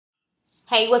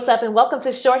Hey, what's up, and welcome to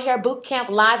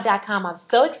ShortHairBootcampLive.com. I'm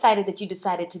so excited that you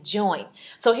decided to join.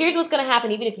 So here's what's going to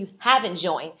happen even if you haven't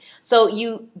joined. So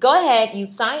you go ahead, you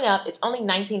sign up. It's only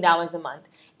 $19 a month.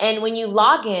 And when you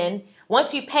log in,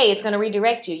 once you pay, it's going to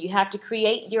redirect you. You have to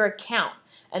create your account.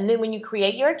 And then when you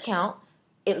create your account,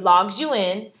 it logs you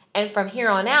in. And from here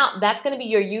on out, that's going to be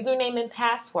your username and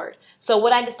password. So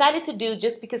what I decided to do,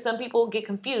 just because some people get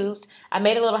confused, I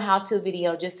made a little how-to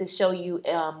video just to show you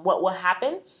what will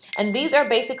happen. And these are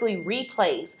basically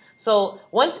replays. So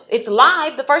once it's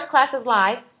live, the first class is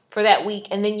live for that week,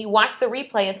 and then you watch the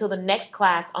replay until the next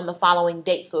class on the following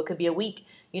date. So it could be a week,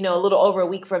 a little over a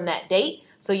week from that date.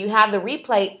 So you have the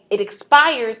replay. It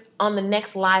expires on the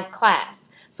next live class.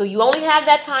 So you only have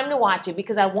that time to watch it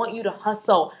because I want you to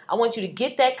hustle. I want you to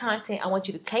get that content. I want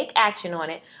you to take action on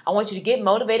it. I want you to get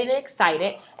motivated and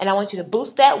excited. And I want you to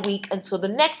boost that week until the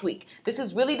next week. This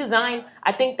is really designed,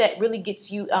 I think that really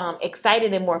gets you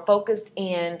excited and more focused.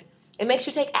 And it makes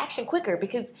you take action quicker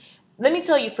because let me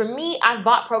tell you, for me, I've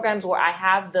bought programs where I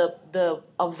have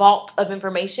a vault of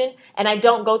information and I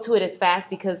don't go to it as fast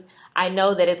because I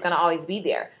know that it's going to always be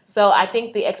there. So I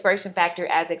think the expiration factor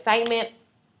adds excitement.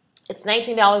 It's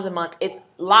 $19 a month. It's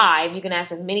live. You can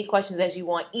ask as many questions as you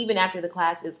want even after the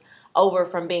class is over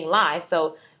from being live.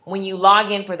 So when you log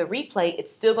in for the replay,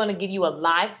 it's still going to give you a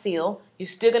live feel. You're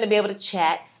still going to be able to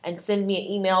chat and send me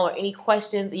an email or any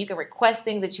questions. You can request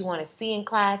things that you want to see in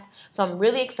class. So I'm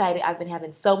really excited. I've been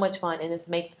having so much fun, and this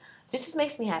just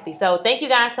makes me happy. So thank you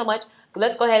guys so much.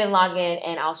 Let's go ahead and log in,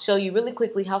 and I'll show you really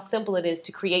quickly how simple it is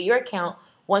to create your account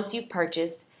once you've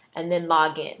purchased and then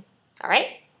log in. All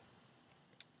right?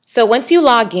 So once you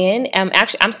log in,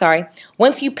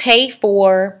 once you pay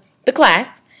for the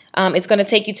class, it's going to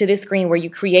take you to this screen where you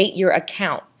create your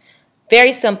account.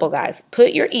 Very simple, guys.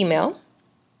 Put your email.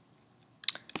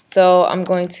 So I'm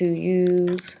going to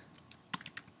use,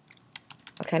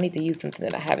 I need to use something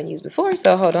that I haven't used before.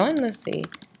 So hold on, let's see.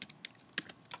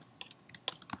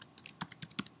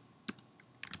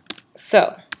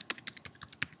 So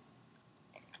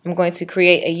I'm going to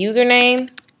create a username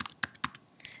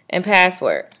and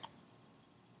password.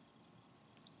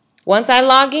 Once I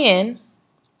log in,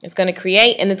 it's going to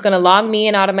create and it's going to log me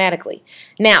in automatically.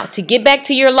 Now, to get back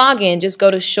to your login, just go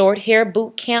to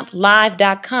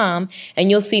ShortHairBootcampLive.com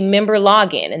and you'll see member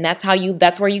login, and that's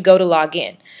where you go to log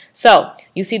in. So,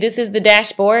 you see this is the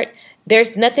dashboard.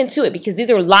 There's nothing to it because these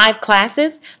are live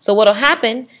classes. So what'll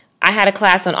happen, I had a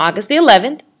class on August the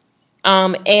 11th,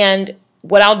 and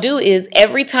what I'll do is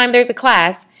every time there's a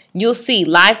class, you'll see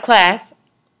live class.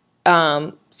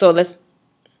 So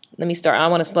let me start. I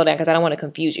want to slow down because I don't want to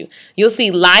confuse you. You'll see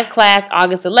live class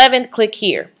August 11th. Click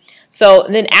here. So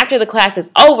then after the class is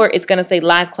over, it's going to say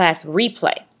live class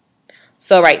replay.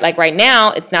 So right now,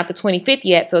 it's not the 25th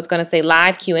yet. So it's going to say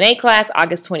live Q&A class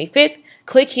August 25th.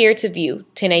 Click here to view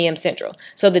 10 a.m. Central.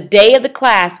 So the day of the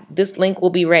class, this link will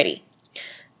be ready.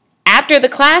 After the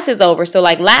class is over, so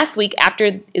like last week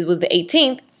after it was the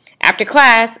 18th, after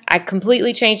class, I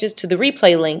completely changed this to the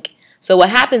replay link. So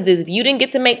what happens is if you didn't get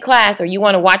to make class or you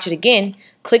want to watch it again,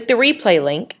 click the replay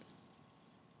link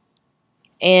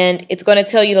and it's going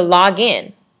to tell you to log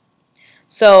in.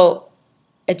 So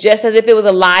just as if it was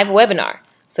a live webinar.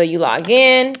 So you log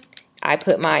in, I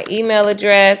put my email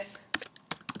address,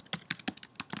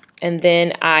 and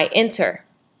then I enter.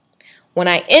 When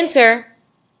I enter,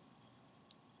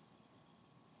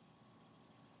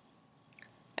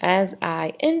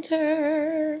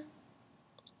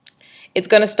 it's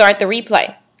going to start the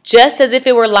replay, just as if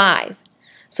it were live.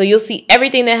 So you'll see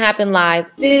everything that happened live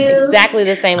exactly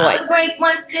the same way.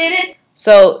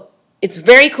 So it's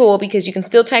very cool because you can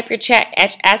still type your chat,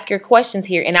 ask your questions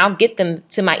here, and I'll get them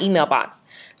to my email box.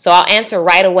 So I'll answer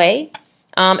right away.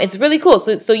 It's really cool.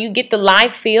 So you get the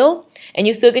live feel, and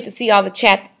you still get to see all the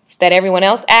chats that everyone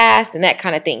else asked and that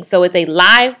kind of thing. So it's a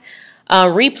live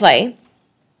replay.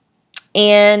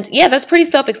 And yeah, that's pretty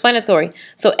self-explanatory.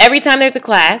 So every time there's a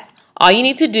class, all you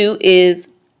need to do is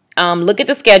look at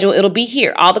the schedule. It'll be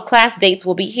here. All the class dates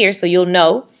will be here, so you'll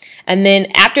know. And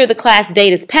then after the class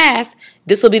date is passed,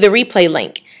 this will be the replay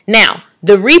link. Now,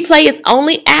 the replay is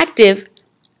only active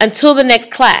until the next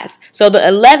class. So the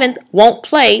 11th won't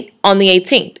play on the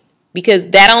 18th because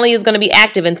that only is going to be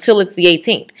active until it's the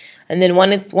 18th. And then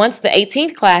once the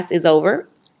 18th class is over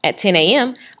at 10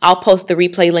 a.m., I'll post the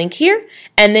replay link here,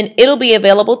 and then it'll be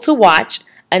available to watch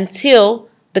until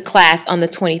the class on the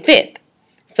 25th.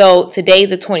 So today's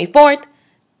the 24th.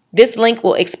 This link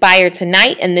will expire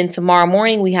tonight, and then tomorrow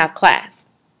morning we have class.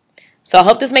 So I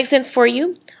hope this makes sense for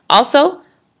you. Also,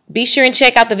 be sure and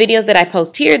check out the videos that I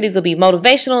post here. These will be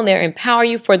motivational and they'll empower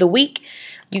you for the week.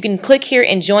 You can click here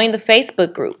and join the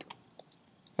Facebook group.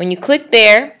 When you click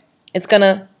there, it's going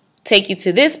to take you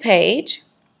to this page.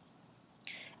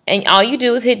 And all you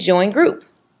do is hit join group.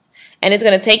 And it's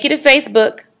going to take you to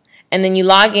Facebook. And then you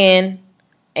log in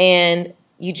and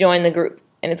you join the group.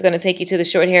 And it's going to take you to the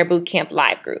Short Hair Bootcamp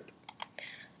live group.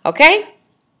 Okay?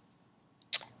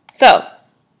 So,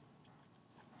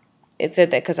 it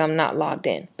said that because I'm not logged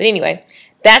in. But anyway,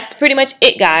 that's pretty much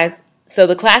it, guys. So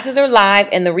the classes are live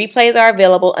and the replays are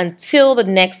available until the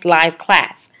next live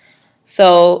class.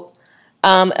 So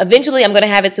eventually I'm going to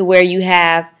have it to where you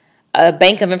have a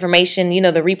bank of information. You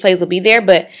know, the replays will be there.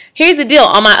 But here's the deal.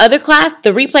 On my other class,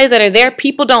 the replays that are there,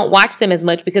 people don't watch them as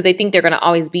much because they think they're going to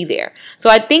always be there. So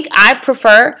I think I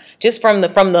prefer, just from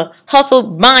the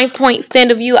hustle mind point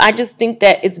stand of view, I just think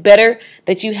that it's better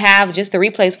that you have just the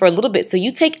replays for a little bit. So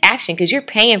you take action because you're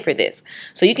paying for this.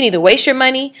 So you can either waste your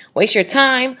money, waste your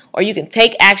time, or you can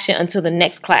take action until the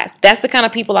next class. That's the kind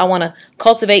of people I want to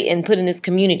cultivate and put in this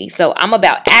community. So I'm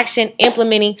about action,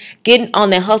 implementing, getting on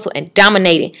that hustle and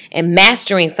dominating and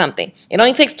mastering something. It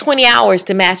only takes 20 hours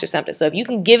to master something. So if you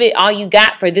can give it all you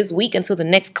got for this week until the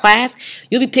next class,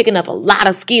 you'll be picking up a lot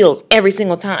of skills every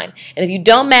single time. And if you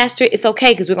don't master it, it's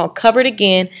okay because we're going to cover it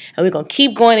again and we're going to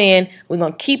keep going in. We're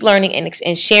going to keep learning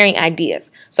and sharing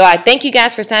ideas. So I thank you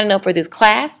guys for signing up for this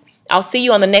class. I'll see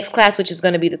you on the next class, which is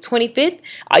going to be the 25th.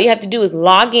 All you have to do is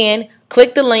log in,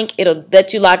 click the link. It'll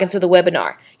let you log into the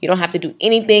webinar. You don't have to do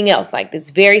anything else. Like, it's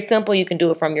very simple. You can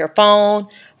do it from your phone,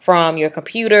 from your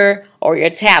computer, or your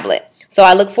tablet. So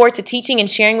I look forward to teaching and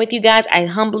sharing with you guys. I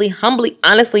humbly,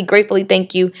 honestly, gratefully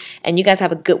thank you. And you guys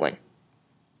have a good one.